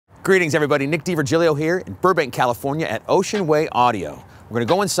Greetings, everybody. Nick DiVirgilio here in Burbank, California at Ocean Way Audio. We're going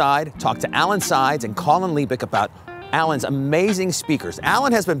to go inside, talk to Alan Sides and Colin Liebig about Alan's amazing speakers.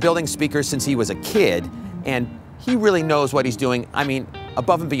 Alan has been building speakers since he was a kid, and he really knows what he's doing. I mean,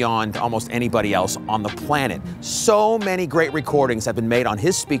 above and beyond almost anybody else on the planet. So many great recordings have been made on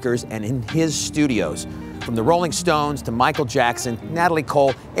his speakers and in his studios. From the Rolling Stones to Michael Jackson, Natalie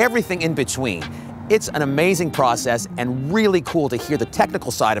Cole, everything in between. It's an amazing process and really cool to hear the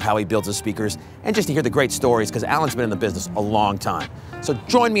technical side of how he builds his speakers and just to hear the great stories because Alan's been in the business a long time. So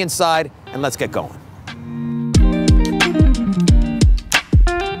join me inside and let's get going.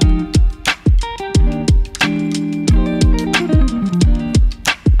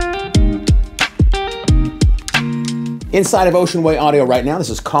 Inside of Ocean Way Audio right now, this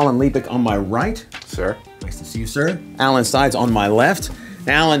is Colin Liebig on my right. Sir. Nice to see you, sir. Alan Sides on my left.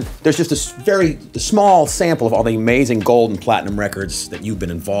 Now, Alan, there's just a very small sample of all the amazing gold and platinum records that you've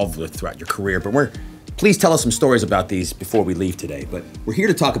been involved with throughout your career, but please tell us some stories about these before we leave today. But we're here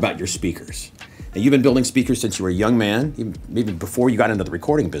to talk about your speakers. Now, you've been building speakers since you were a young man, even before you got into the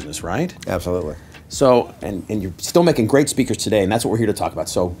recording business, right? Absolutely. So, and you're still making great speakers today, and that's what we're here to talk about.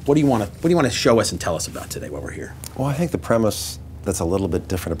 So, what do you want to show us and tell us about today while we're here? Well, I think the premise that's a little bit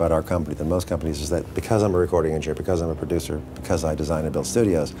different about our company than most companies is that because I'm a recording engineer, because I'm a producer, because I design and build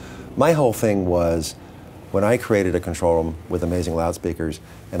studios, my whole thing was when I created a control room with amazing loudspeakers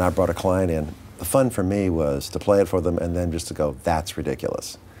and I brought a client in, the fun for me was to play it for them and then just to go, that's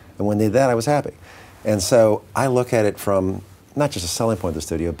ridiculous. And when they did that, I was happy. And so I look at it from not just a selling point of the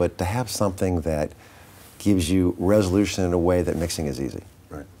studio, but to have something that gives you resolution in a way that mixing is easy.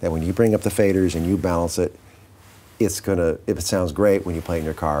 Right. That when you bring up the faders and you balance it, it's gonna, if it sounds great when you play in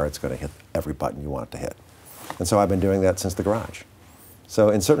your car, it's gonna hit every button you want it to hit. And so I've been doing that since the garage. So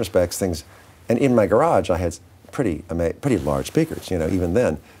in certain respects, things, and in my garage I had pretty large speakers, you know, even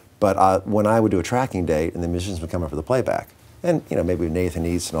then. But when I would do a tracking date and the musicians would come up for the playback, and you know, maybe Nathan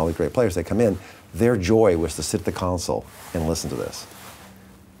East and all the great players, they come in, their joy was to sit at the console and listen to this.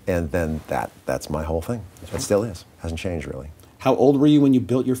 And then that's my whole thing. It still is, hasn't changed really. How old were you when you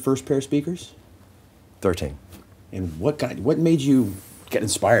built your first pair of speakers? 13. And what made you get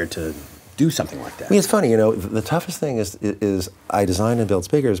inspired to do something like that? I mean, it's funny, you know, the toughest thing is I design and build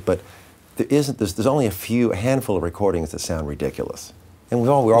speakers, but there's only a handful of recordings that sound ridiculous. And we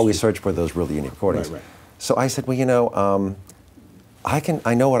always search for those really unique recordings. Right. So I said, well, you know,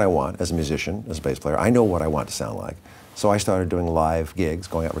 I know what I want as a musician, as a bass player. I know what I want to sound like. So I started doing live gigs,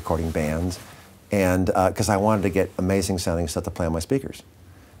 going out recording bands, and because I wanted to get amazing sounding stuff to play on my speakers.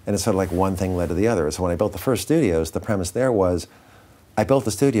 And it's sort of like one thing led to the other. So when I built the first studios, the premise there was I built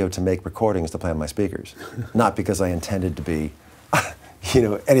the studio to make recordings to play on my speakers, not because I intended to be, you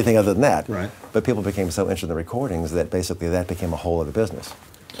know, anything other than that. Right. But people became so interested in the recordings that basically that became a whole other business.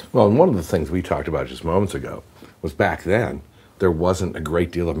 Well, and one of the things we talked about just moments ago was back then, there wasn't a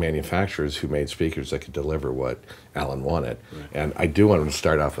great deal of manufacturers who made speakers that could deliver what Alan wanted. Right. And I do want to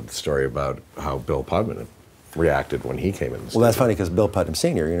start off with the story about how Bill Putnam reacted when he came in the studio. Well, that's funny because Bill Putnam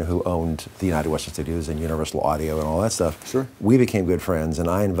Sr., you know, who owned the United Western Studios and Universal Audio and all that stuff. Sure. We became good friends, and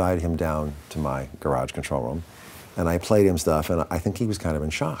I invited him down to my garage control room, and I played him stuff, and I think he was kind of in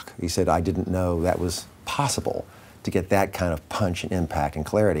shock. He said, I didn't know that was possible to get that kind of punch and impact and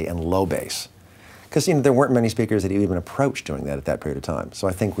clarity and low bass. Because, you know, there weren't many speakers that even approached doing that at that period of time. So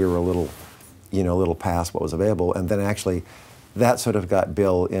I think we were a little past what was available, and then actually that sort of got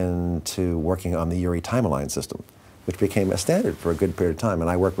Bill into working on the Uri time-align system, which became a standard for a good period of time. And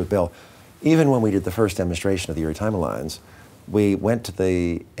I worked with Bill. Even when we did the first demonstration of the Uri time-aligns, we went to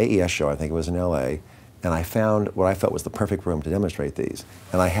the AES show, I think it was in LA, and I found what I felt was the perfect room to demonstrate these.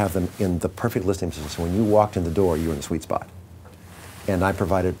 And I have them in the perfect listening position. So when you walked in the door, you were in the sweet spot. And I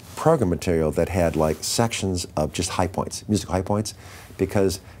provided program material that had like sections of just high points, musical high points,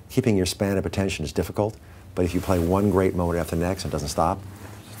 because keeping your span of attention is difficult. But if you play one great moment after the next and it doesn't stop,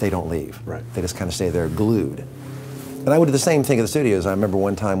 they don't leave. Right. They just kind of stay there glued. And I would do the same thing at the studios. I remember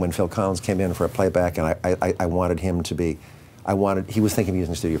one time when Phil Collins came in for a playback, and I wanted him to be, he was thinking of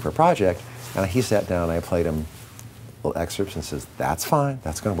using the studio for a project, and he sat down and I played him little excerpts and says, that's fine,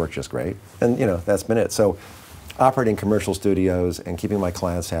 that's going to work just great. And you know, that's been it. So operating commercial studios and keeping my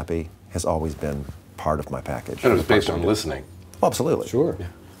clients happy has always been part of my package. And it was based on listening. Oh, absolutely. Sure. Yeah.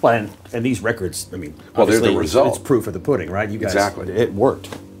 Well, and these records, I mean, well, they're the result. It's proof of the pudding, right? You guys, exactly. It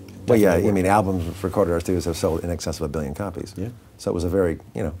worked. Well, yeah, I mean, albums recorded at our studios have sold in excess of 1 billion copies. Yeah. So it was a very,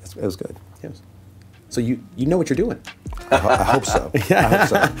 you know, it was good. Yes. So you know what you're doing. I hope so. Yeah. I hope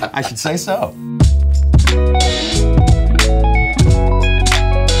so. I should say so.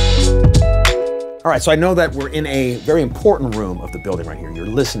 All right, so I know that we're in a very important room of the building right here, your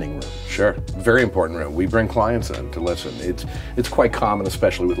listening room. Sure, very important room. We bring clients in to listen. It's quite common,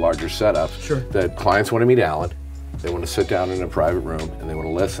 especially with larger setups, that clients want to meet Alan. They want to sit down in a private room and they want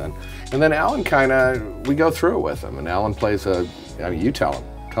to listen. And then Alan we go through it with them. And Alan plays you tell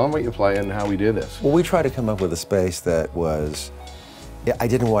him what you play and how we do this. Well, we try to come up with a space that was, I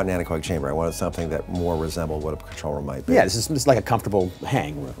didn't want an anechoic chamber. I wanted something that more resembled what a control room might be. Yeah, this is like a comfortable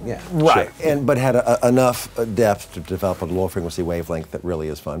hang room. Yeah, right. Sure. But had enough depth to develop a low frequency wavelength that really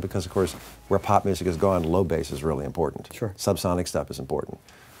is fun. Because of course, where pop music has gone, low bass is really important. Sure. Subsonic stuff is important.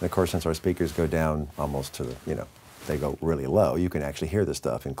 And of course, since our speakers go down almost to the, they go really low, you can actually hear this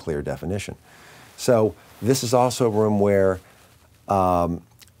stuff in clear definition. So this is also a room where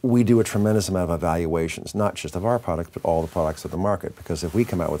we do a tremendous amount of evaluations, not just of our products, but all the products of the market. Because if we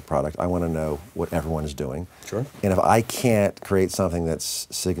come out with a product, I want to know what everyone is doing. Sure. And if I can't create something that's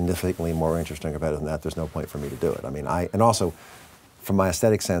significantly more interesting or better than that, there's no point for me to do it. I mean, and also, from my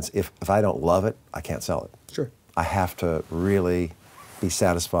aesthetic sense, if I don't love it, I can't sell it. Sure. I have to really be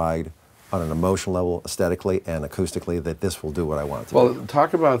satisfied on an emotional level, aesthetically and acoustically, that this will do what I want it to do. Well,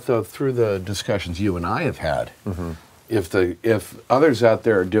 talk about, though, through the discussions you and I have had, if others out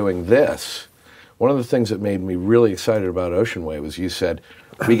there are doing this, one of the things that made me really excited about Ocean Way was you said,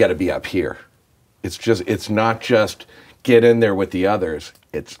 we got to be up here. It's not just get in there with the others,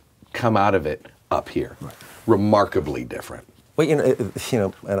 it's come out of it up here. Right. Remarkably different. Well,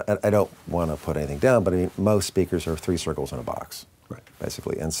 and I don't want to put anything down, but I mean, most speakers are 3 circles in a box. Right.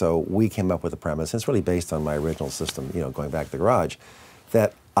 Basically. And so we came up with a premise, and it's really based on my original system, going back to the garage,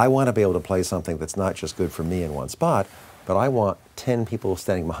 that I want to be able to play something that's not just good for me in one spot, but I want 10 people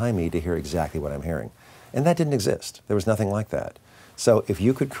standing behind me to hear exactly what I'm hearing. And that didn't exist. There was nothing like that. So if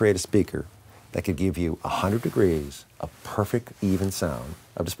you could create a speaker that could give you 100 degrees of perfect even sound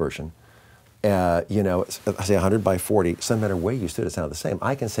of dispersion, I say 100 by 40, doesn't matter where you stood, it sounded the same.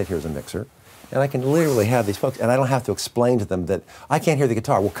 I can sit here as a mixer, and I can literally have these folks, and I don't have to explain to them that I can't hear the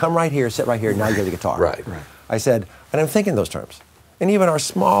guitar. Well, come right here, sit right here, now you hear the guitar. Right. I said, and I'm thinking those terms. And even our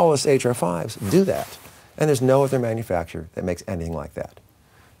smallest HR5s do that. And there's no other manufacturer that makes anything like that.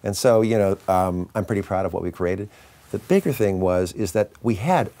 And so, I'm pretty proud of what we created. The bigger thing is that we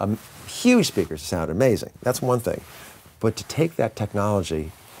had huge speakers that sound amazing. That's one thing. But to take that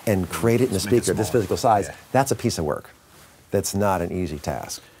technology and create it in a speaker this physical size, that's a piece of work. That's not an easy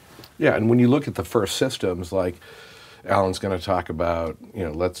task. Yeah, and when you look at the first systems, like Alan's going to talk about,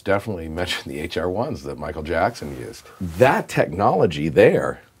 let's definitely mention the HR1s that Michael Jackson used. That technology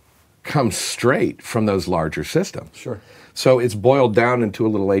there comes straight from those larger systems. Sure. So it's boiled down into a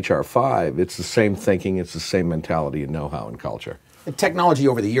little HR5. It's the same thinking, it's the same mentality and know-how and culture. And technology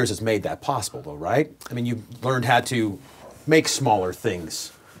over the years has made that possible, though, right? I mean, you've learned how to make smaller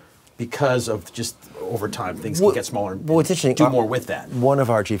things because of just over time things can get smaller and it's interesting. Do more with that. One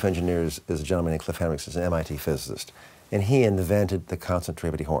of our chief engineers is a gentleman named Cliff Hendricks, who's an MIT physicist, and he invented the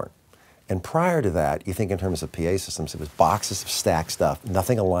concentrativity horn. And prior to that, you think in terms of PA systems, it was boxes of stacked stuff,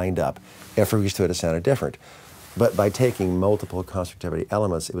 nothing aligned up. Every stood it sounded different. But by taking multiple concentrativity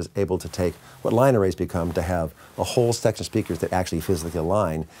elements, it was able to take what line arrays become to have a whole section of speakers that actually physically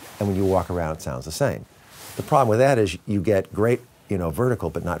align, and when you walk around, it sounds the same. The problem with that is you get great, vertical,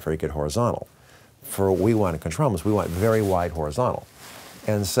 but not very good horizontal. For what we want in control rooms, we want very wide horizontal.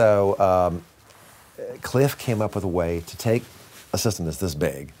 And so Cliff came up with a way to take a system that's this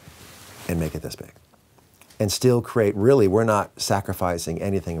big and make it this big. And still create, really, we're not sacrificing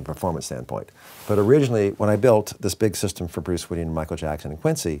anything in performance standpoint. But originally, when I built this big system for Bruce Whitty, Michael Jackson, and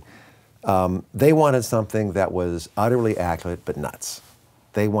Quincy, they wanted something that was utterly accurate but nuts.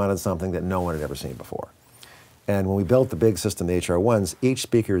 They wanted something that no one had ever seen before. And when we built the big system, the HR1s, each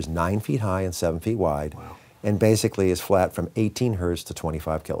speaker is 9 feet high and 7 feet wide, and basically is flat from 18 hertz to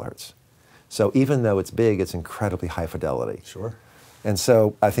 25 kilohertz. So even though it's big, it's incredibly high fidelity. Sure. And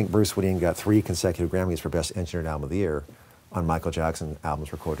so I think Bruce Whitty got 3 consecutive Grammys for Best Engineered Album of the Year on Michael Jackson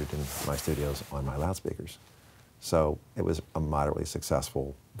albums recorded in my studios on my loudspeakers. So it was a moderately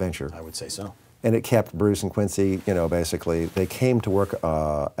successful venture. I would say so. And it kept Bruce and Quincy, basically, they came to work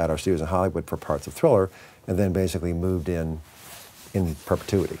at our studios in Hollywood for parts of Thriller, and then basically moved in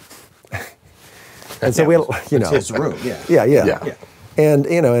perpetuity. And so it's his room, yeah. Yeah. And,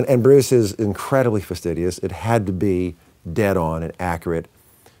 and Bruce is incredibly fastidious. It had to be dead on and accurate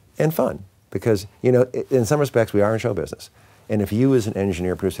and fun because, in some respects, we are in show business. And if you as an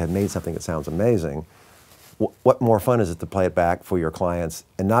engineer, producer, have made something that sounds amazing, what more fun is it to play it back for your clients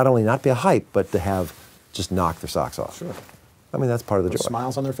and not only not be a hype, but to have just knock their socks off? Sure. I mean, that's part of the joy.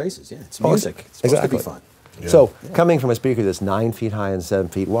 Smiles on their faces, yeah. It's music. It's supposed to be fun. Yeah. So coming from a speaker that's 9 feet high and 7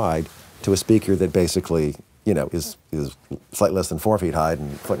 feet wide, to a speaker that basically, you know, is slightly less than 4 feet high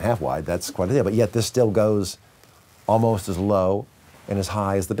and 1.5 feet wide. That's quite a deal. But yet this still goes almost as low and as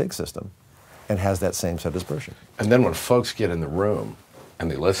high as the big system and has that same set of dispersion. And then when folks get in the room and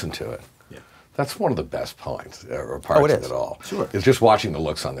they listen to it, that's one of the best points or parts of it all. Sure. Is just watching the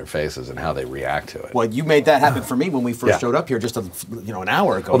looks on their faces and how they react to it. Well, you made that happen for me when we first showed up here just an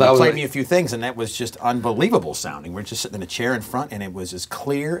hour ago. Well, You played me a few things, and that was just unbelievable sounding. We're just sitting in a chair in front, and it was as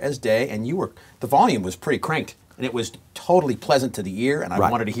clear as day, and the volume was pretty cranked, and it was totally pleasant to the ear, and I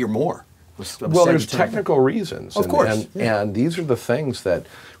wanted to hear more. Well, there's technical reasons. Of course. And these are the things that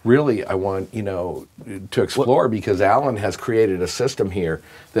really I want, to explore, because Alan has created a system here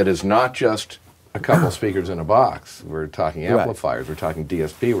that is not just a couple speakers in a box. We're talking amplifiers, we're talking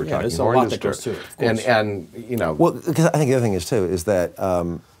DSP, we're talking horn distortion. Well, because I think the other thing is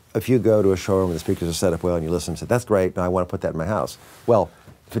that if you go to a showroom and the speakers are set up well and you listen and say, that's great, now I want to put that in my house. Well,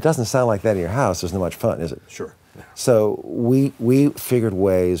 if it doesn't sound like that in your house, there's not much fun, is it? Sure. Yeah. So we figured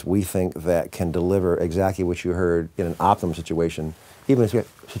ways we think that can deliver exactly what you heard in an optimum situation, even in a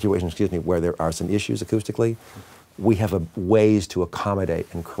situation, where there are some issues acoustically. We have ways to accommodate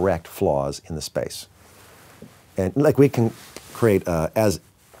and correct flaws in the space. And like we can create, what's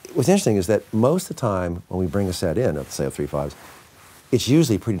interesting is that most of the time when we bring a set in, say of 3.5s, it's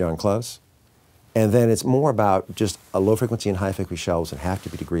usually pretty darn close. And then it's more about just a low frequency and high frequency shelves that have to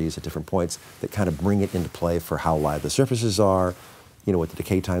be degrees at different points that kind of bring it into play for how live the surfaces are, what the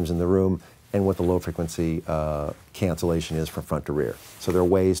decay times in the room, and what the low frequency cancellation is from front to rear. So there are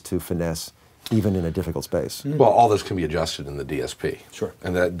ways to finesse even in a difficult space. Well, all this can be adjusted in the DSP. Sure.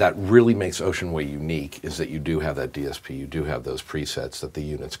 And that really makes Ocean Way unique, is that you do have that DSP, you do have those presets that the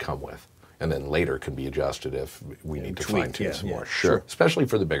units come with. And then later can be adjusted if we need to fine-tune some more. Sure. Especially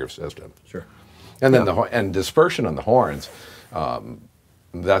for the bigger system. Sure. And then and dispersion on the horns,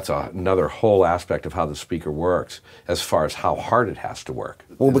 that's another whole aspect of how the speaker works as far as how hard it has to work.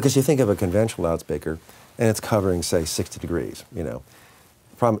 Well, because you think of a conventional loudspeaker and it's covering, say, 60 degrees,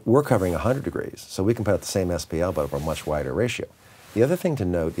 We're covering 100 degrees, so we can put out the same SPL but over a much wider ratio. The other thing to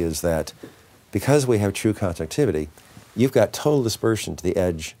note is that because we have true conductivity, you've got total dispersion to the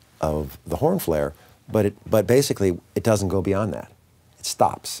edge of the horn flare, but basically it doesn't go beyond that. It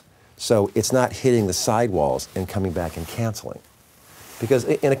stops. So it's not hitting the sidewalls and coming back and canceling. Because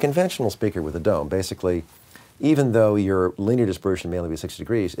in a conventional speaker with a dome, basically, even though your linear dispersion may only be 60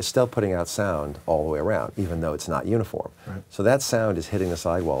 degrees, it's still putting out sound all the way around, even though it's not uniform. Right. So that sound is hitting the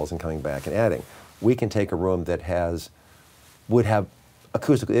sidewalls and coming back and adding. We can take a room that would have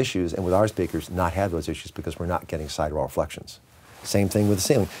acoustical issues, and with our speakers not have those issues because we're not getting sidewall reflections. Same thing with the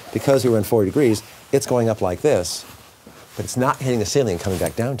ceiling. Because we're in 40 degrees, it's going up like this, but it's not hitting the ceiling and coming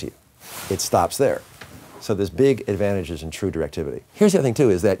back down to you. It stops there. So there's big advantages in true directivity. Here's the other thing too,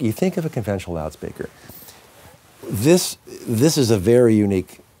 is that you think of a conventional loudspeaker. This is a very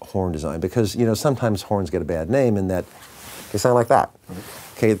unique horn design because sometimes horns get a bad name in that they sound like that.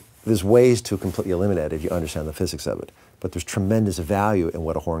 Okay, there's ways to completely eliminate it if you understand the physics of it, but there's tremendous value in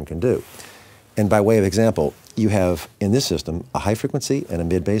what a horn can do. And by way of example, you have in this system a high frequency and a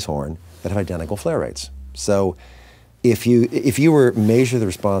mid-bass horn that have identical flare rates. So if you were measure the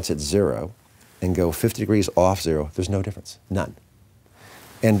response at 0 and go 50 degrees off 0, there's no difference, none.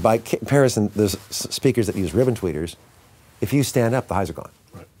 And by comparison, there's speakers that use ribbon tweeters. If you stand up, the highs are gone.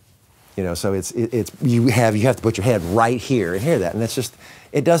 Right. So you have to put your head right here and hear that, and that's just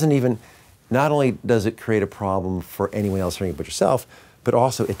it doesn't even. Not only does it create a problem for anyone else hearing it but yourself, but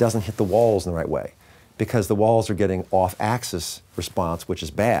also it doesn't hit the walls in the right way, because the walls are getting off-axis response, which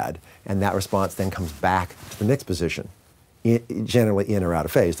is bad, and that response then comes back to the mix position, generally in or out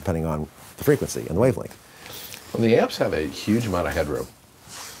of phase, depending on the frequency and the wavelength. Well, the amps have a huge amount of headroom,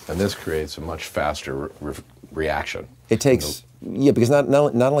 and this creates a much faster reaction. It takes, because not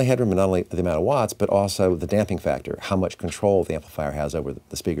only headroom and not only the amount of watts, but also the damping factor, how much control the amplifier has over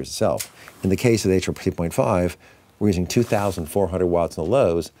the speakers itself. In the case of the HRP3.5, we're using 2,400 watts in the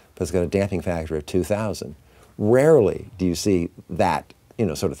lows, but it's got a damping factor of 2,000. Rarely do you see that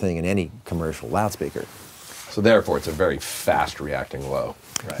sort of thing in any commercial loudspeaker. So therefore, it's a very fast reacting low.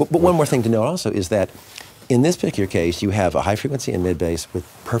 Right. But one more thing to note also is that in this particular case, you have a high frequency and mid bass with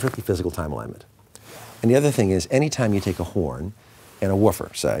perfectly physical time alignment. And the other thing is, anytime you take a horn and a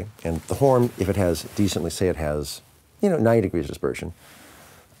woofer, say, and the horn, if it has decently, say it has 90 degrees dispersion,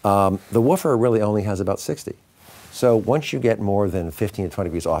 the woofer really only has about 60. So once you get more than 15 to 20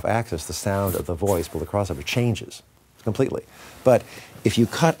 degrees off axis, the sound of the voice below the crossover changes completely. But if you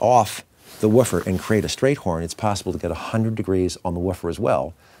cut off the woofer and create a straight horn, it's possible to get 100 degrees on the woofer as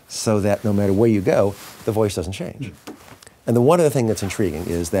well, so that no matter where you go, the voice doesn't change. And the one other thing that's intriguing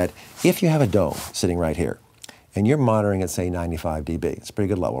is that if you have a dome sitting right here, and you're monitoring at, say, 95 dB, it's a pretty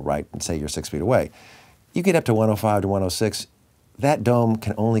good level, right? And say you're 6 feet away. You get up to 105 to 106, that dome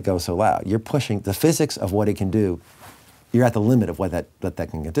can only go so loud. You're pushing the physics of what it can do. You're at the limit of what that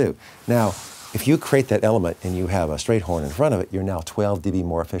can do. Now, if you create that element and you have a straight horn in front of it, you're now 12 dB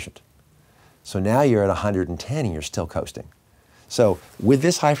more efficient. So now you're at 110 and you're still coasting. So with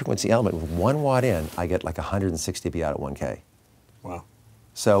this high frequency element, with 1 watt in, I get like 160 dB out at 1K. Wow.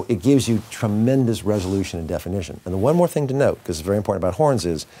 So it gives you tremendous resolution and definition. And the one more thing to note, because it's very important about horns,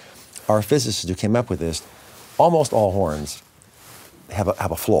 is our physicists who came up with this, almost all horns have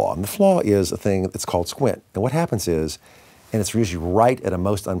a flaw. And the flaw is a thing that's called squint. And what happens is, and it's usually right at a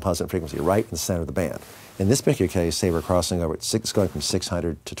most unpleasant frequency, right in the center of the band. In this particular case, say we're crossing over at going from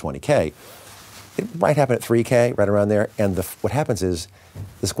 600 to 20K. It might happen at 3K, right around there. And what happens is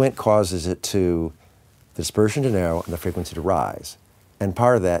the squint causes the dispersion to narrow and the frequency to rise. And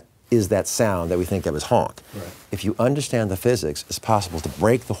part of that is that sound that we think of as honk. Right. If you understand the physics, it's possible to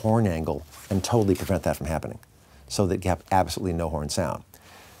break the horn angle and totally prevent that from happening, so that you have absolutely no horn sound.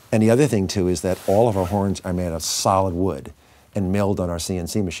 And the other thing, too, is that all of our horns are made of solid wood and milled on our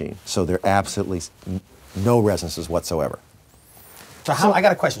CNC machine. So they're absolutely no resonances whatsoever. So I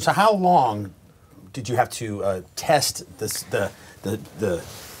got a question. So how long did you have to test the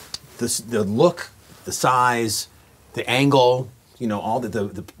look, the size, the angle, you know, all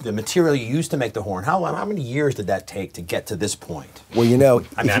the material you used to make the horn? How many years did that take to get to this point? Well, you know,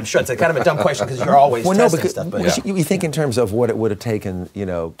 I mean, I'm sure it's a kind of a dumb question because you're always testing stuff. But you think in terms of what it would have taken,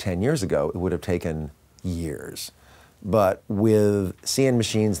 10 years ago, it would have taken years. But with CN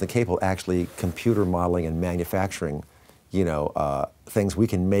machines, the capable actually computer modeling and manufacturing, things, we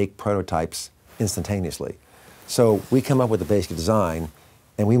can make prototypes instantaneously. So we come up with a basic design,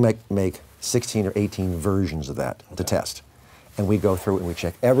 and we make 16 or 18 versions of that to test. And we go through and we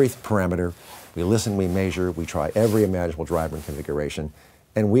check every parameter, we listen, we measure, we try every imaginable driver and configuration,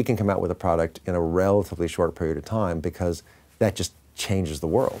 and we can come out with a product in a relatively short period of time, because that just changes the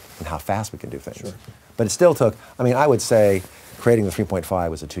world and how fast we can do things. Sure. But it still took, I would say creating the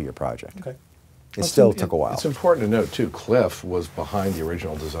 3.5 was a 2-year project. Okay. It still took a while. It's important to note, too, Cliff was behind the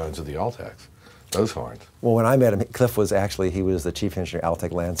original designs of the Altecs, those horns. Well, when I met him, Cliff was he was the chief engineer at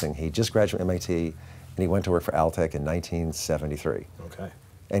Altec Lansing. He just graduated from MIT, and he went to work for Altec in 1973. Okay.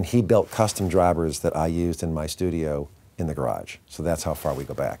 And he built custom drivers that I used in my studio in the garage. So that's how far we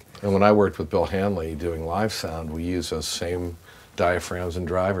go back. And when I worked with Bill Hanley doing live sound, we used those same diaphragms and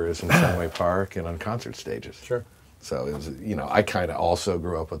drivers in Fenway Park and on concert stages. Sure. So it was, I kind of also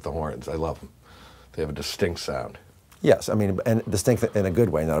grew up with the horns. I love them. They have a distinct sound. Yes, and distinct in a good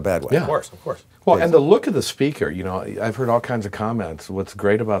way, not a bad way. Yeah. Of course. Well, and the look of the speaker, I've heard all kinds of comments. What's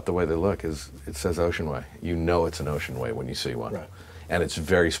great about the way they look is it says Ocean Way. You know it's an Ocean Way when you see one. Right. And it's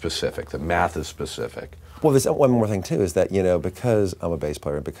very specific. The math is specific. Well, there's one more thing, too, is that, because I'm a bass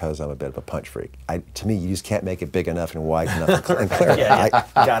player and because I'm a bit of a punch freak, to me, you just can't make it big enough and wide enough and clear. Yeah, you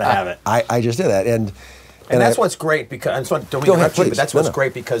gotta have it. I just did that. And that's what's great, because, don't Go ahead, interrupt you, please. but that's what's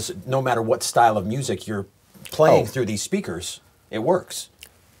great, because no matter what style of music you're playing through these speakers, it works.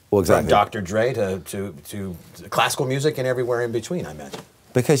 Well, exactly. From Dr. Dre to classical music and everywhere in between, I imagine.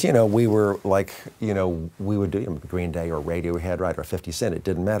 Because, we were like, we would do Green Day or Radiohead, right, or 50 Cent. It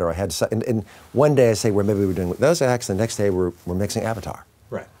didn't matter. I had and one day I say, maybe we were doing those acts, the next day we're mixing Avatar.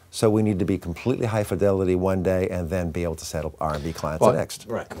 Right. So we need to be completely high fidelity one day and then be able to settle R&B clients the next.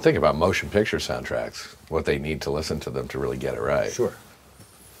 Right. Think about motion picture soundtracks, what they need to listen to them to really get it right. Sure.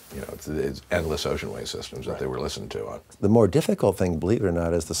 It's endless Ocean Way systems that they were listened to on. The more difficult thing, believe it or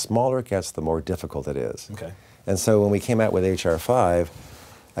not, is the smaller it gets, the more difficult it is. Okay. And so when we came out with HR5,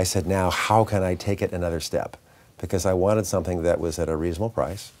 I said, now how can I take it another step? Because I wanted something that was at a reasonable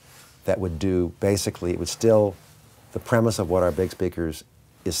price, that would do, basically, it would still, the premise of what our big speakers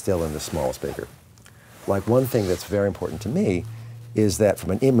is still in the small speaker. Like, one thing that's very important to me is that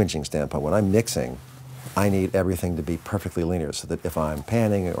from an imaging standpoint, when I'm mixing, I need everything to be perfectly linear, so that if I'm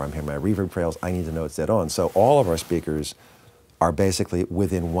panning or I'm hearing my reverb trails, I need to know it's dead on. So all of our speakers are basically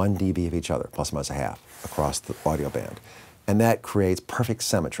within 1 dB of each other, plus or minus a half, across the audio band. And that creates perfect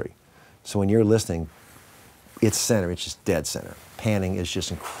symmetry. So when you're listening, it's center, it's just dead center. Panning is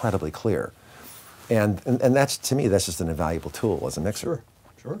just incredibly clear. And that's, to me, that's just an invaluable tool as a mixer.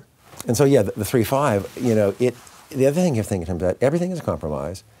 Sure. And so, yeah, the 3.5, the other thing you're thinking about, everything is a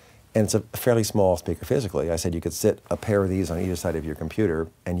compromise, and it's a fairly small speaker physically. I said you could sit a pair of these on either side of your computer,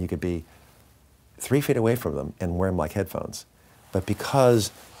 and you could be 3 feet away from them and wear them like headphones. But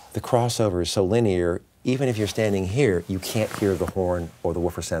because the crossover is so linear, even if you're standing here, you can't hear the horn or the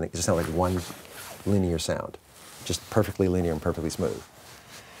woofer sounding. It just sounds like one linear sound. just perfectly linear and perfectly smooth.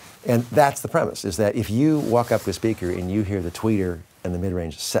 And that's the premise, is that if you walk up to a speaker and you hear the tweeter and the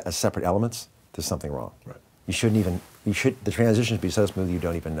mid-range as separate elements, there's something wrong. Right. You shouldn't even, the transition should be so smooth you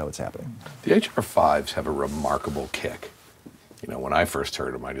don't even know it's happening. The HR5s have a remarkable kick. You know, when I first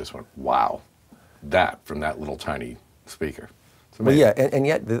heard them, I just went, wow, that from that little tiny speaker. Well, yeah, and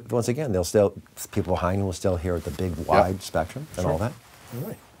yet, once again, people behind you will still hear the big, wide spectrum and all that. All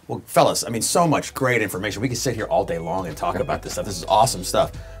right. Well, fellas, I mean, so much great information. We could sit here all day long and talk about this stuff. This is awesome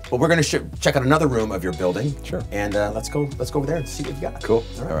stuff. But we're going to check out another room of your building. Sure. And let's go over there and see what you got. Cool.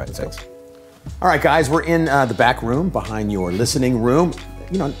 All right, thanks. All right, guys, we're in the back room behind your listening room.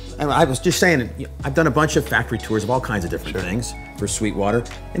 You know, I was just saying, I've done a bunch of factory tours of all kinds of different things for Sweetwater.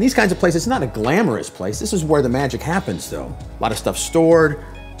 And these kinds of places, it's not a glamorous place. This is where the magic happens, though. A lot of stuff stored.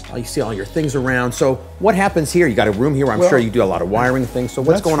 You see all your things around. So what happens here? You got a room here where I'm sure you do a lot of wiring things. So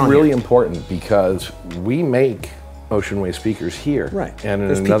what's going on here? That's really important because we make Ocean Way speakers here. Right. And in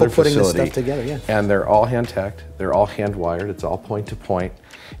There's another people putting facility. this stuff together, yeah. And they're all hand-tacked. They're all hand-wired. It's all point-to-point.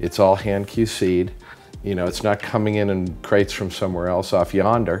 It's all hand-QC'd. You know, it's not coming in crates from somewhere else off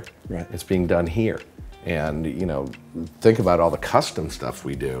yonder. Right. It's being done here. And, you know, think about all the custom stuff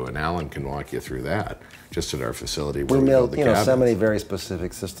we do, and Alan can walk you through that, just at our facility where we build the cabinets. So many very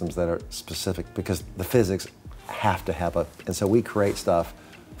specific systems that are specific because the physics have to have and so we create stuff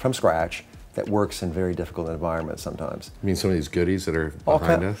from scratch that works in very difficult environments sometimes. You mean some of these goodies that are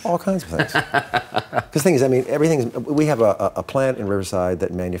behind us? All kinds of things. Because the thing is, I mean, we have a plant in Riverside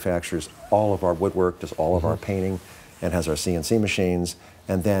that manufactures all of our woodwork, does all of our painting, and has our CNC machines.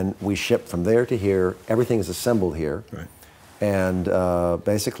 And then we ship from there to here. Everything is assembled here. Right. And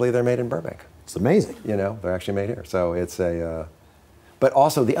basically, they're made in Burbank. It's amazing. You know, they're actually made here. So it's but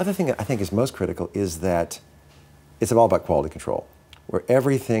also the other thing that I think is most critical is that it's all about quality control. Where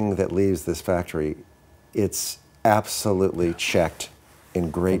everything that leaves this factory, it's absolutely checked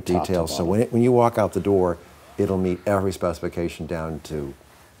in great detail. So when you walk out the door, it'll meet every specification down to.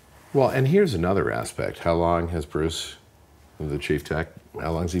 Well, and here's another aspect. How long has Bruce, the chief tech,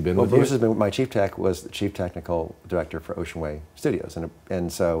 how long has he been with you? Bruce has been, my chief tech was the chief technical director for Ocean Way Studios.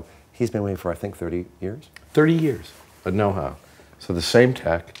 And so he's been with me for, I think, 30 years. 30 years of know-how. So the same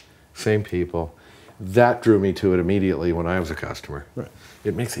tech, same people. That drew me to it immediately when I was a customer. Right.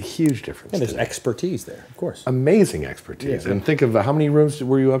 It makes a huge difference. And there's expertise there, of course. Amazing expertise. Yeah. And think of how many rooms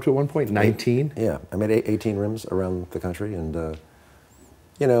were you up to at one point? 19? Yeah, I made 18 rooms around the country. And,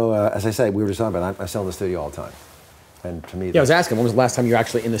 you know, as I say, we were just talking about it, I sell in the studio all the time. And to me, yeah, I was asking, when was the last time you were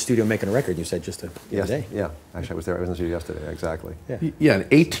actually in the studio making a record? You said just the other day. Yeah, actually I was there. I was in the studio yesterday, exactly. Yeah, and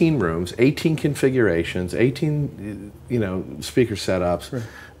 18 rooms, 18 configurations, 18, you know, speaker setups. Right.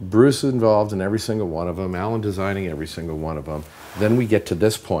 Bruce involved in every single one of them, Alan designing every single one of them. Then we get to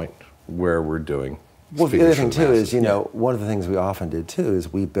this point where we're doing. Well, the other thing too is, you know, one of the things we often did too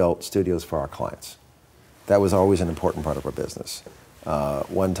is we built studios for our clients. That was always an important part of our business.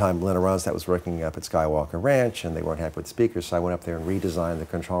 One time, Lena Ronstadt was working up at Skywalker Ranch, and they weren't happy with speakers, so I went up there and redesigned the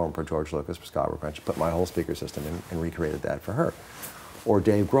control room for George Lucas for Skywalker Ranch, put my whole speaker system in, and recreated that for her. Or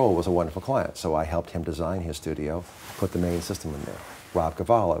Dave Grohl was a wonderful client, so I helped him design his studio, put the main system in there. Rob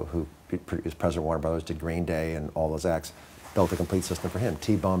Cavallo, who produced President Warner Brothers, did Green Day and all those acts, built a complete system for him.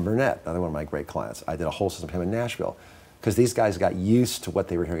 T-Bone Burnett, another one of my great clients. I did a whole system for him in Nashville, because these guys got used to what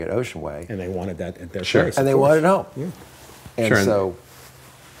they were hearing at Ocean Way. And they wanted that at their place. And they wanted it home. Yeah. And so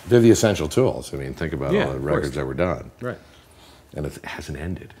they're the essential tools. I mean, think about all the records that were done. Right. And it hasn't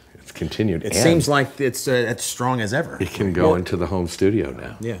ended. It's continued. It seems like it's as strong as ever. It can go into the home studio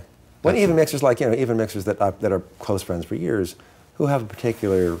now. Yeah. Well, even mixers like, you know, even mixers that are close friends for years, who have a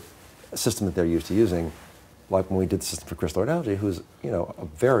particular system that they're used to using, like when we did the system for Chris Lord-Alge, who's, you know, a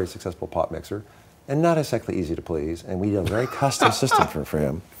very successful pop mixer, and not exactly easy to please, and we did a very custom system for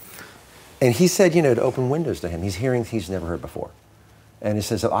him. And he said, you know, to open windows to him, he's hearing things he's never heard before. And he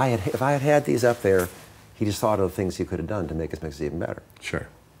says, if I had had these up there, he just thought of the things he could have done to make his mixes even better. Sure.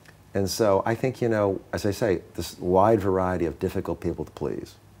 And so I think, you know, as I say, this wide variety of difficult people to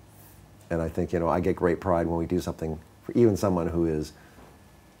please. And I think, you know, I get great pride when we do something for even someone who is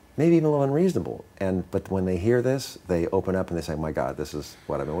maybe even a little unreasonable. But when they hear this, they open up and they say, my God, this is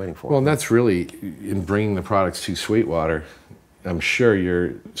what I've been waiting for. Well, and that's really, in bringing the products to Sweetwater, I'm sure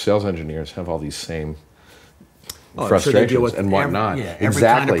your sales engineers have all these same frustrations and whatnot. Every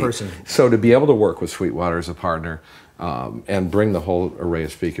kind of person. So to be able to work with Sweetwater as a partner and bring the whole array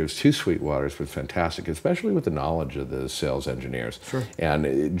of speakers to Sweetwater was fantastic, especially with the knowledge of the sales engineers. Sure.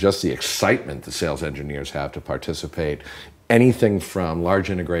 And just the excitement the sales engineers have to participate. Anything from large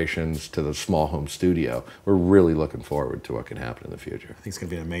integrations to the small home studio. We're really looking forward to what can happen in the future. I think it's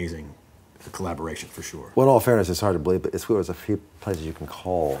going to be an amazing a collaboration for sure. Well, in all fairness, it's hard to believe, but there's a few places you can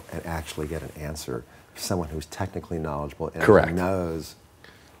call and actually get an answer. Someone who's technically knowledgeable and Correct. knows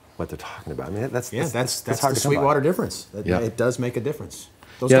what they're talking about. I mean, that's that's hard the to come by. Sweetwater difference. Yeah. It does make a difference.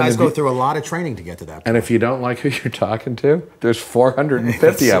 Those Yeah, guys and go if you- through a lot of training to get to that point. And if you don't like who you're talking to, there's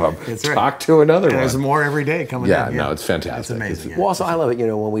 450 of them. That's right. Talk to another And one. there's more every day coming Yeah, in. no, it's fantastic. It's amazing. Well, also I love it. You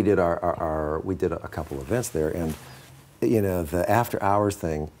know, when we did we did a couple events there, and you know, the after hours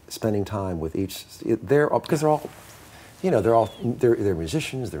thing, spending time with each, because they're all, you know, they're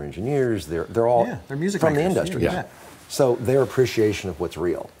musicians, they're engineers, they're all they're music from the makers. industry. Yeah. So their appreciation of what's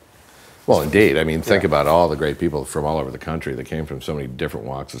real. Well, indeed. I mean, think about all the great people from all over the country that came from so many different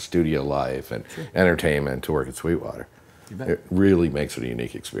walks of studio life and entertainment to work at Sweetwater. You bet. It really makes it a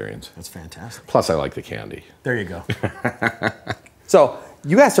unique experience. That's fantastic. Plus, I like the candy. There you go. So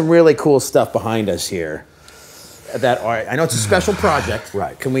you got some really cool stuff behind us here. I know it's a special project.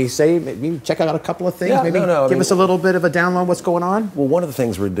 Right. Can we say, maybe check out a couple of things? Yeah, maybe no, I give mean- us a little bit of a download what's going on? Well, one of the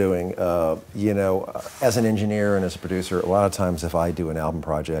things we're doing, you know, as an engineer and as a producer, a lot of times if I do an album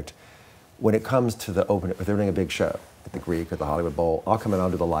project, when it comes to the open, if they're doing a big show at the Greek or the Hollywood Bowl, I'll come in and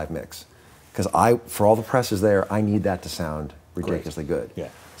I'll do the live mix. Because for all the presses there, I need that to sound ridiculously good. Yeah.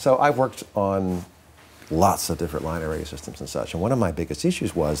 So I've worked on lots of different line array systems and such. And one of my biggest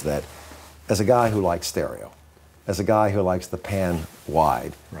issues was that as a guy who likes stereo, as a guy who likes the pan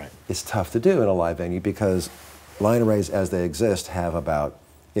wide, Right. it's tough to do in a live venue because line arrays as they exist have about,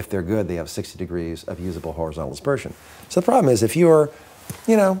 if they're good, they have 60 degrees of usable horizontal dispersion. So the problem is if you're,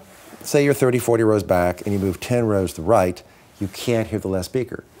 you know, say you're 30, 40 rows back and you move 10 rows to the right, you can't hear the left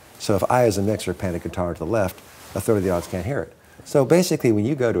speaker. So if I as a mixer pan a guitar to the left, a third of the audience can't hear it. So basically when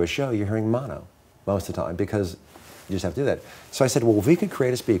you go to a show, you're hearing mono most of the time because you just have to do that. So I said, well, if we could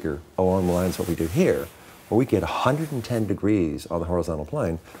create a speaker along the lines of what we do here, where we get 110 degrees on the horizontal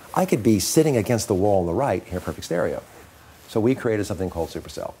plane, I could be sitting against the wall on the right, hear perfect stereo. So we created something called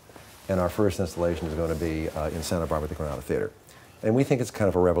Supercell. And our first installation is going to be in Santa Barbara at the Coronado Theater. And we think it's kind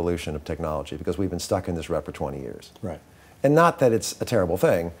of a revolution of technology because we've been stuck in this rut for 20 years. Right. And not that it's a terrible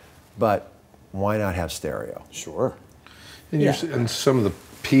thing, but why not have stereo? Sure. And, and some of the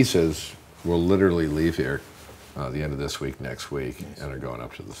pieces will literally leave here the end of this week, next week, and are going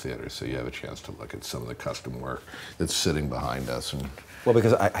up to the theater. So you have a chance to look at some of the custom work that's sitting behind us. And Well,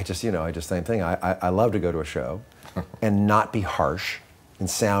 because I just, you know, same thing. I love to go to a show and not be harsh and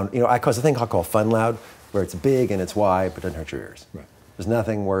sound, you know, I cause a thing called fun loud, where it's big and it's wide, but doesn't hurt your ears. Right. There's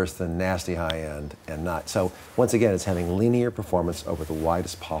nothing worse than nasty high end and not. So once again, it's having linear performance over the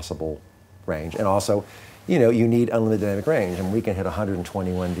widest possible range. And also, you know, you need unlimited dynamic range, and we can hit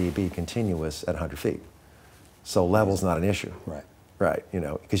 121 dB continuous at 100 feet. So level's not an issue. Right. Right, you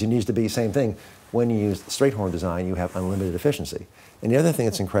know, because it needs to be the same thing. When you use straight horn design, you have unlimited efficiency. And the other thing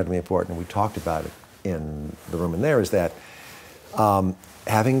that's incredibly important, and we talked about it in the room in there, is that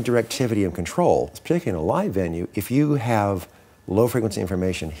having directivity and control, particularly in a live venue, if you have low frequency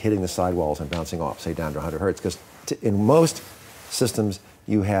information hitting the sidewalls and bouncing off, say down to 100 hertz, because in most systems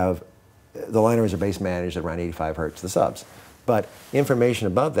you have, the line arrays are base managed at around 85 hertz, the subs. But information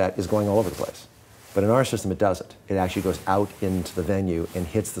above that is going all over the place. But in our system, it doesn't. It actually goes out into the venue and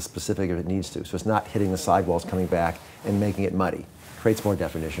hits the specific if it needs to. So it's not hitting the sidewalls, coming back, and making it muddy. Creates more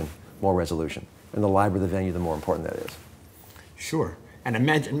definition, more resolution. And the liver of the venue, the more important that is. Sure. And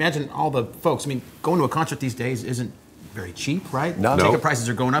imagine all the folks. I mean, going to a concert these days isn't very cheap, right? No. Ticket prices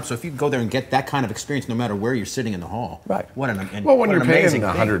are going up. So if you go there and get that kind of experience, no matter where you're sitting in the hall, Right. Well, when well, when you're paying amazing thing.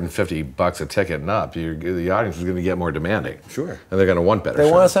 $150 a ticket and up, the audience is going to get more demanding. Sure. And they're going to want better. They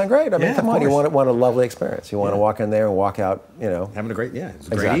shows. want to sound great. I mean, Yeah, come of on, you course. want a lovely experience. You want to walk in there and walk out, you know. Having a great, it's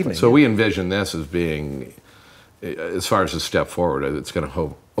a great Exactly. evening. So we envision this as being, as far as a step forward, it's going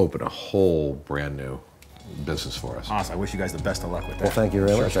to open a whole brand new business for us. Awesome. I wish you guys the best of luck with that. Well, thank you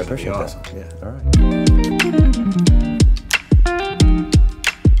very Sure, much. I it's gonna be appreciate awesome. that. Yeah. All right.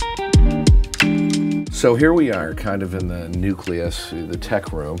 So here we are, kind of in the nucleus, the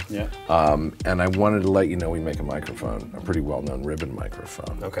tech room. Yeah. And I wanted to let you know we make a microphone, a pretty well-known ribbon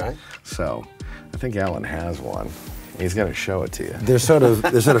microphone. Okay. So I think Alan has one. He's going to show it to you. They're sort of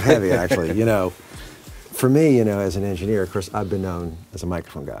heavy, actually. You know, for me, you know, as an engineer, of course, I've been known as a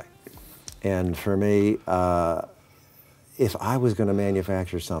microphone guy. And for me, if I was going to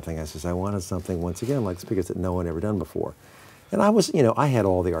manufacture something, I wanted something, once again, like speakers that no one ever done before. And I was, you know, I had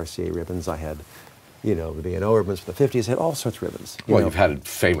all the RCA ribbons. I had, you know, the B&O ribbons from the 50s. I had all sorts of ribbons. You've had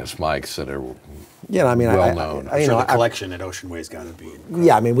famous mics that are I mean, well known. you know, the collection at Ocean Way's got to be.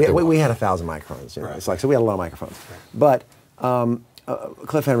 Yeah, I mean, we had 1,000 microphones. You know, Right. it's like, so we had a lot of microphones. But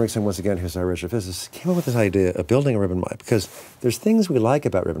Cliff Henriksen, once again, who's our registered physicist, came up with this idea of building a ribbon mic because there's things we like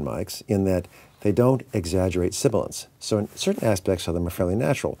about ribbon mics in that they don't exaggerate sibilance. So in certain aspects of them are fairly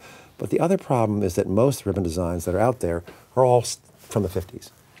natural. But the other problem is that most ribbon designs that are out there are all from the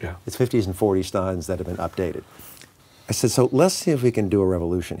 50s. Yeah. It's 50s and 40s designs that have been updated. I said, so let's see if we can do a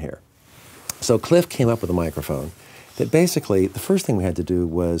revolution here. So Cliff came up with a microphone that basically, the first thing we had to do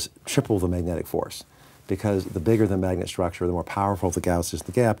was triple the magnetic force. Because the bigger the magnet structure, the more powerful the Gauss is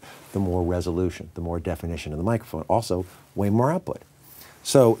the gap, the more resolution, the more definition in the microphone. Also, way more output.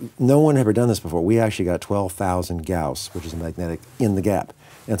 So no one had ever done this before. We actually got 12,000 Gauss, which is magnetic, in the gap.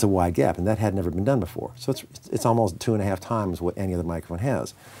 And it's a wide gap, and that had never been done before. So it's almost 2.5 times what any other microphone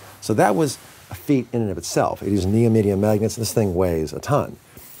has. So that was a feat in and of itself. It uses neodymium magnets, and this thing weighs a ton.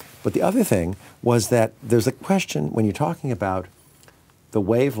 But the other thing was that there's a question when you're talking about the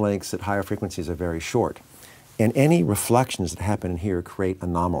wavelengths at higher frequencies are very short, and any reflections that happen in here create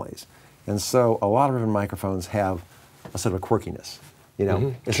anomalies. And so a lot of ribbon microphones have a sort of a quirkiness. You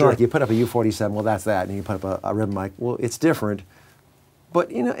know, it's not like you put up a U47, well, that's that, and you put up a ribbon mic, well, it's different.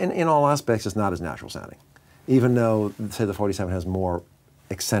 But you know, in all aspects, it's not as natural sounding, even though, say, the 47 has more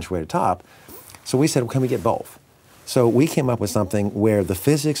accentuated top. So we said, well, can we get both? So we came up with something where the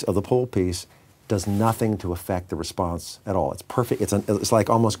physics of the pull piece does nothing to affect the response at all. It's perfect. It's like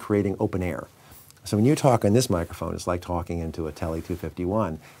almost creating open air. So when you talk on this microphone, it's like talking into a Tele 251. I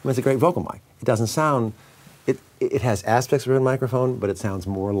mean, it's a great vocal mic. It doesn't sound, it has aspects of a microphone, but it sounds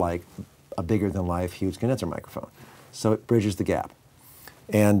more like a bigger-than-life, huge condenser microphone. So it bridges the gap.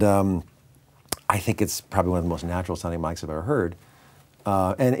 And I think it's probably one of the most natural-sounding mics I've ever heard.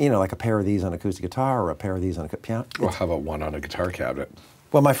 And, you know, like a pair of these on acoustic guitar or a pair of these on a piano. Well, how about one on a guitar cabinet?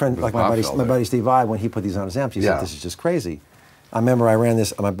 Well, my friend, like my buddy Steve Vai, when he put these on his amps, he said, this is just crazy. I remember I ran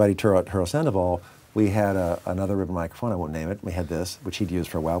this on my buddy Turo Sandoval. We had another ribbon microphone, I won't name it. We had this, which he'd used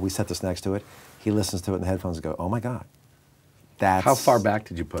for a while. We set this next to it. He listens to it in the headphones and go, oh my God. That's... How far back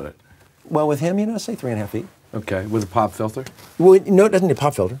did you put it? Well, with him, you know, say 3.5 feet. Okay, with a pop filter? Well, no, it doesn't need a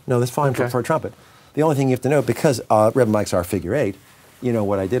pop filter. No, that's fine for a trumpet. The only thing you have to know, because ribbon mics are figure 8, you know,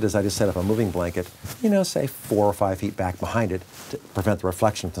 what I did is I just set up a moving blanket, you know, say 4 or 5 feet back behind it to prevent the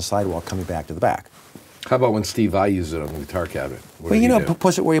reflection from the sidewall coming back to the back. How about when Steve Vai used it on the guitar cabinet? Well, you know,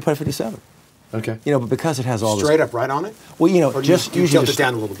 push it where you put a 57. Okay. You know, but because it has all this... Straight up right on it? Well, you know, or just you usually tilt it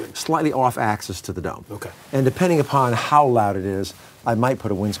down a little bit. Slightly off axis to the dome. Okay. And depending upon how loud it is, I might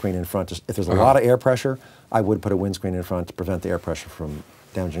put a windscreen in front. If there's a lot of air pressure, I would put a windscreen in front to prevent the air pressure from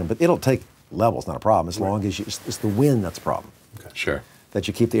damaging it. But it'll take levels, not a problem, as long as it's the wind that's a problem. Okay. Sure. That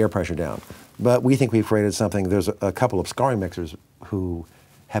you keep the air pressure down. But we think we've created something. There's a couple of scoring mixers who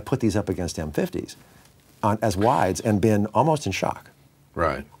have put these up against M50s as wides and been almost in shock.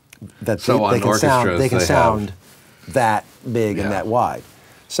 Right. That so they can sound that big and that wide.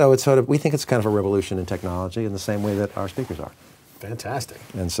 So it's sort of, we think it's kind of a revolution in technology in the same way that our speakers are. Fantastic.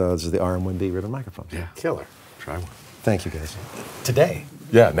 And so this is the RM1B ribbon microphone. Yeah. Killer. Try one. Thank you, guys. Today.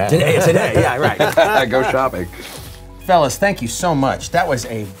 Yeah, now. Today, yeah, right. Go shopping. Fellas, thank you so much. That was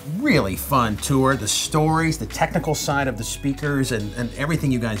a really fun tour. The stories, the technical side of the speakers, and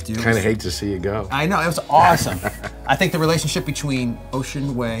everything you guys do. Kind of hate to see you go. I know, it was awesome. I think the relationship between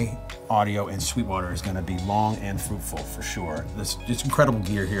Ocean Way Audio and Sweetwater is going to be long and fruitful for sure. This just incredible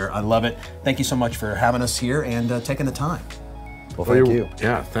gear here. I love it. Thank you so much for having us here and taking the time. Well, thank you.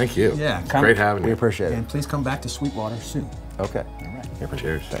 Yeah, thank you. Yeah, great having you. We appreciate it. And please come back to Sweetwater soon. Okay. All right.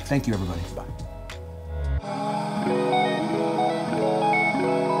 Cheers. Thank you, everybody. Bye.